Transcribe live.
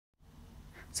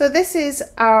So this is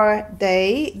our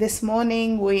day. This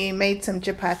morning we made some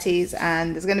chapatis,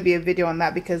 and there's going to be a video on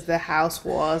that because the house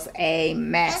was a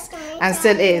mess and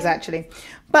still is actually.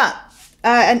 But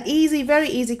an easy, very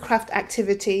easy craft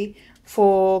activity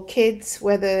for kids,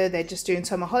 whether they're just doing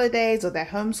summer holidays or they're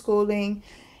homeschooling,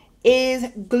 is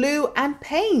glue and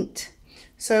paint.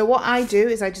 So what I do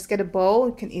is I just get a bowl.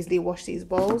 You can easily wash these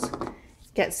bowls.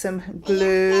 Get some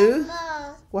glue,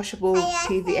 washable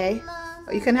PVA.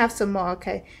 You can have some more,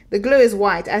 okay. The glue is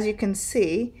white. As you can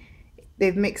see,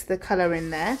 they've mixed the color in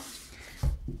there.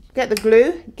 Get the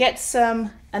glue, get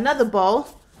another bowl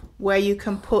where you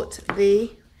can put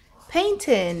the paint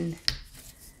in.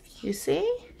 You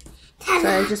see?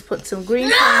 So just put some green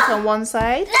paint on one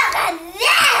side.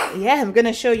 Yeah, I'm going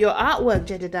to show your artwork,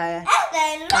 Jedediah.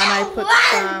 And I put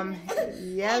some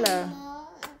yellow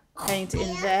paint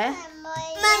in there.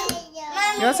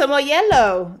 You want some more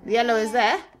yellow? The yellow is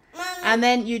there. And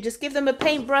then you just give them a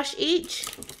paintbrush each.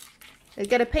 They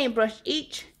get a paintbrush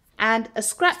each and a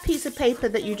scrap piece of paper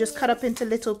that you just cut up into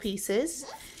little pieces.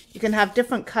 You can have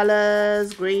different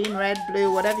colors, green, red,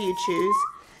 blue, whatever you choose.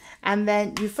 And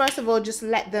then you first of all just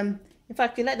let them, in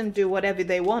fact, you let them do whatever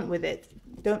they want with it.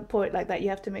 Don't pour it like that. You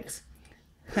have to mix.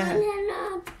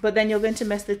 But then you're going to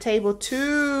mess the table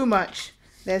too much.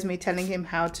 There's me telling him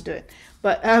how to do it.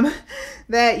 But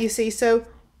there you see. So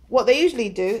what they usually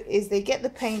do is they get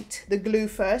the glue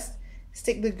first,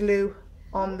 stick the glue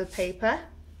on the paper.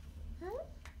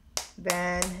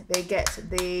 Then they get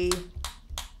the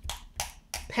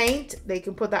paint. They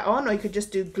can put that on, or you could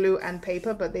just do glue and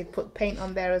paper, but they put paint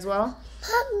on there as well.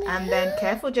 And then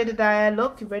careful, Jedediah,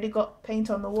 look, you've already got paint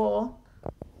on the wall.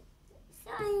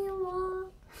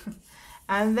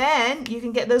 And then you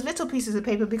can get those little pieces of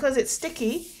paper, because it's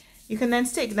sticky, you can then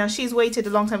stick. Now she's waited a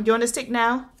long time. Do you want to stick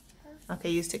now? Okay,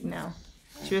 you stick now.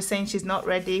 She was saying she's not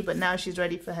ready, but now she's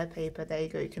ready for her paper. There you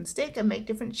go. You can stick and make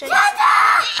different shapes.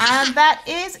 And that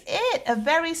is it. A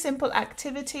very simple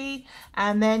activity.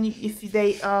 And then if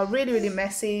they are really, really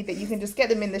messy, that you can just get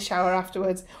them in the shower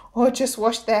afterwards, or just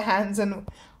wash their hands and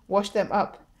wash them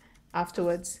up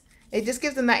afterwards. It just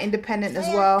gives them that independent as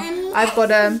well. I've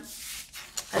got a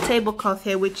tablecloth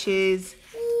here, which is,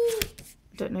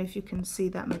 I don't know if you can see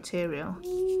that material,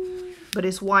 but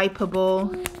it's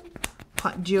wipeable,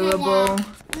 quite durable.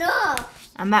 No.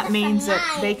 And that means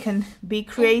that they can be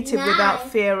creative without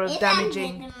fear of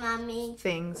damaging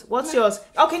things. What's yours?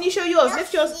 Oh, can you show yours?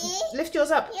 Lift yours up. Lift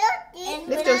yours.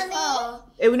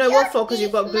 It no, it won't fall because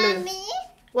you've got glue.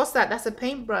 What's that? That's a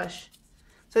paintbrush.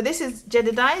 So this is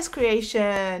Jedediah's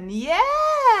creation.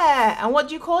 Yeah. And what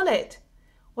do you call it?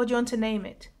 What do you want to name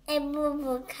it? A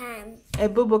bubble can. A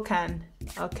bubble can.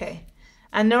 Okay.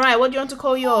 And Naraya, what do you want to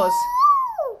call yours?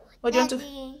 What do you want to?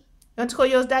 You want to call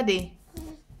yours Daddy?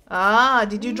 Ah,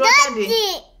 did you draw Daddy?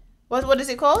 What is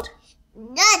it called?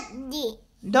 Daddy.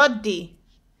 Doddy.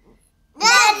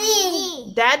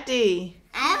 Daddy. Daddy.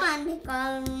 I want to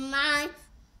call mine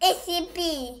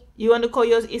ECP. You want to call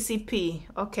yours ECP?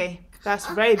 Okay, that's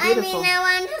very beautiful. I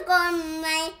want to call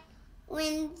my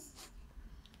wings.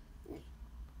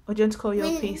 What do you want to call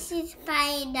your piece? Wincy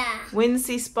Spider.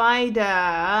 Wincy Spider.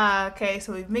 Ah, okay,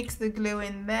 so we've mixed the glue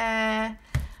in there.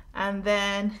 And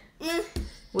then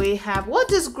we have, what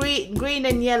does green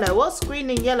and yellow? What's green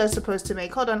and yellow supposed to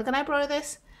make? Hold on, can I borrow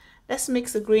this? Let's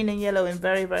mix the green and yellow in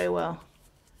very, very well.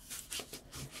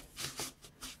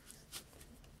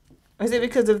 Is it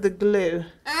because of the glue?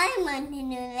 I want to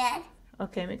do that.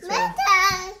 Okay, mix it.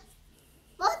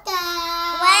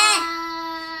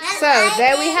 So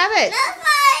there we have it.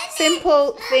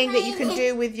 Simple thing that you can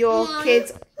do with your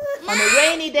kids on a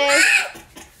rainy day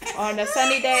or on a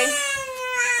sunny day.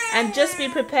 And just be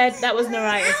prepared. That was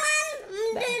Naraya.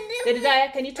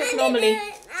 Jedediah, can you talk normally?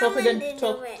 Talk with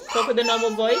the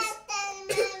normal voice.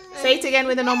 Say it again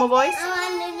with a normal voice. I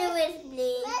want to do it,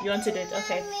 please. You want to do it?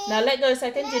 Okay. Now let go a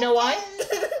second. Do you know why?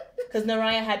 Because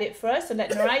Naraya had it first. So let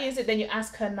Naraya use it. Then you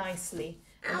ask her nicely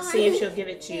and see if she'll give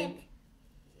it to you.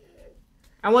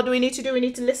 And what do we need to do? We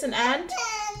need to listen and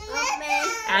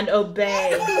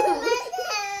obey.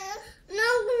 No.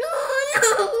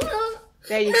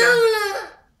 There you go.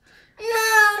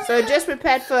 So just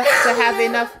prepared to have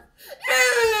enough.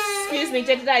 Excuse me,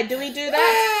 Jedediah, do we do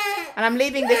that? And I'm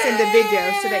leaving this in the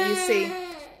video so that you see.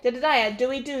 Jedediah, do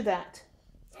we do that?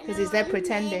 Because he's there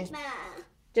pretending.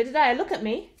 Jedediah, look at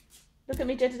me. Look at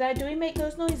me, Jedediah. Do we make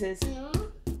those noises? No.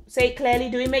 Say it clearly.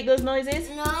 Do we make those noises?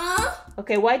 No.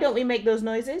 Okay, why don't we make those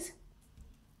noises?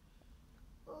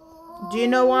 Do you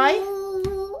know why?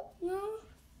 No.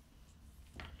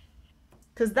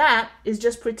 because that is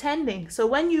just pretending. So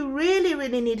when you really,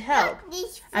 really need help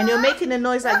and you're making a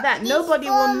noise like that, nobody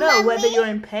will know whether you're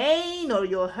in pain or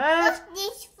you're hurt. What's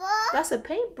this for? That's a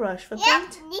paintbrush for Yeah,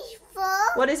 paint. this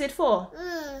for? What is it for?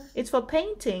 It's for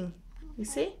painting. You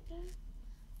see?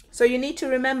 So you need to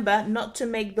remember not to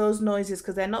make those noises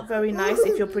because they're not very nice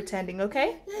if you're pretending,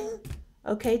 okay?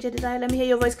 Okay, Jedediah, let me hear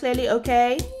your voice clearly.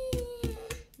 Okay.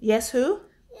 Yes, who?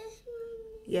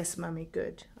 Yes, Mummy,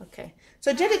 good. Okay.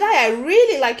 So Jedediah, I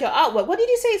really like your artwork. What did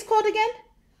you say it's called again?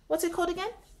 What's it called again?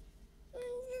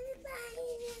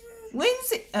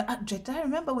 Wincy. Jedediah,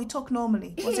 remember we talk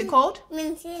normally. What's it called?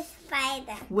 Wincy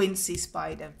spider. Wincy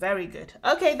spider. Very good.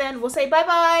 Okay, then we'll say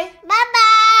bye-bye.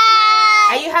 Bye-bye.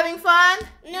 Are you having fun?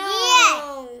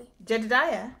 No.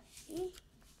 Jedediah,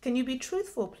 can you be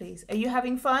truthful, please? Are you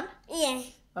having fun? Yeah.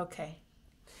 Okay.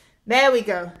 There we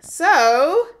go.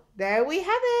 So, there we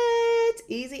have it.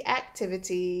 Easy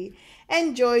activity.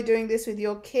 Enjoy doing this with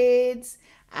your kids.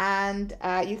 And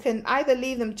you can either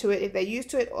leave them to it if they're used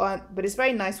to it, but it's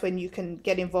very nice when you can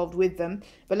get involved with them.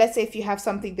 But let's say if you have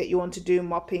something that you want to do,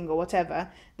 mopping or whatever,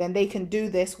 then they can do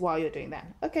this while you're doing that.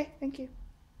 Okay, thank you.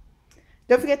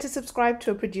 Don't forget to subscribe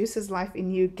to A Producer's Life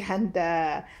in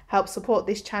Uganda. Help support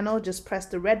this channel. Just press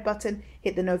the red button,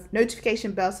 hit the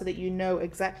notification bell so that you know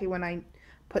exactly when I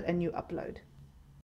put a new upload.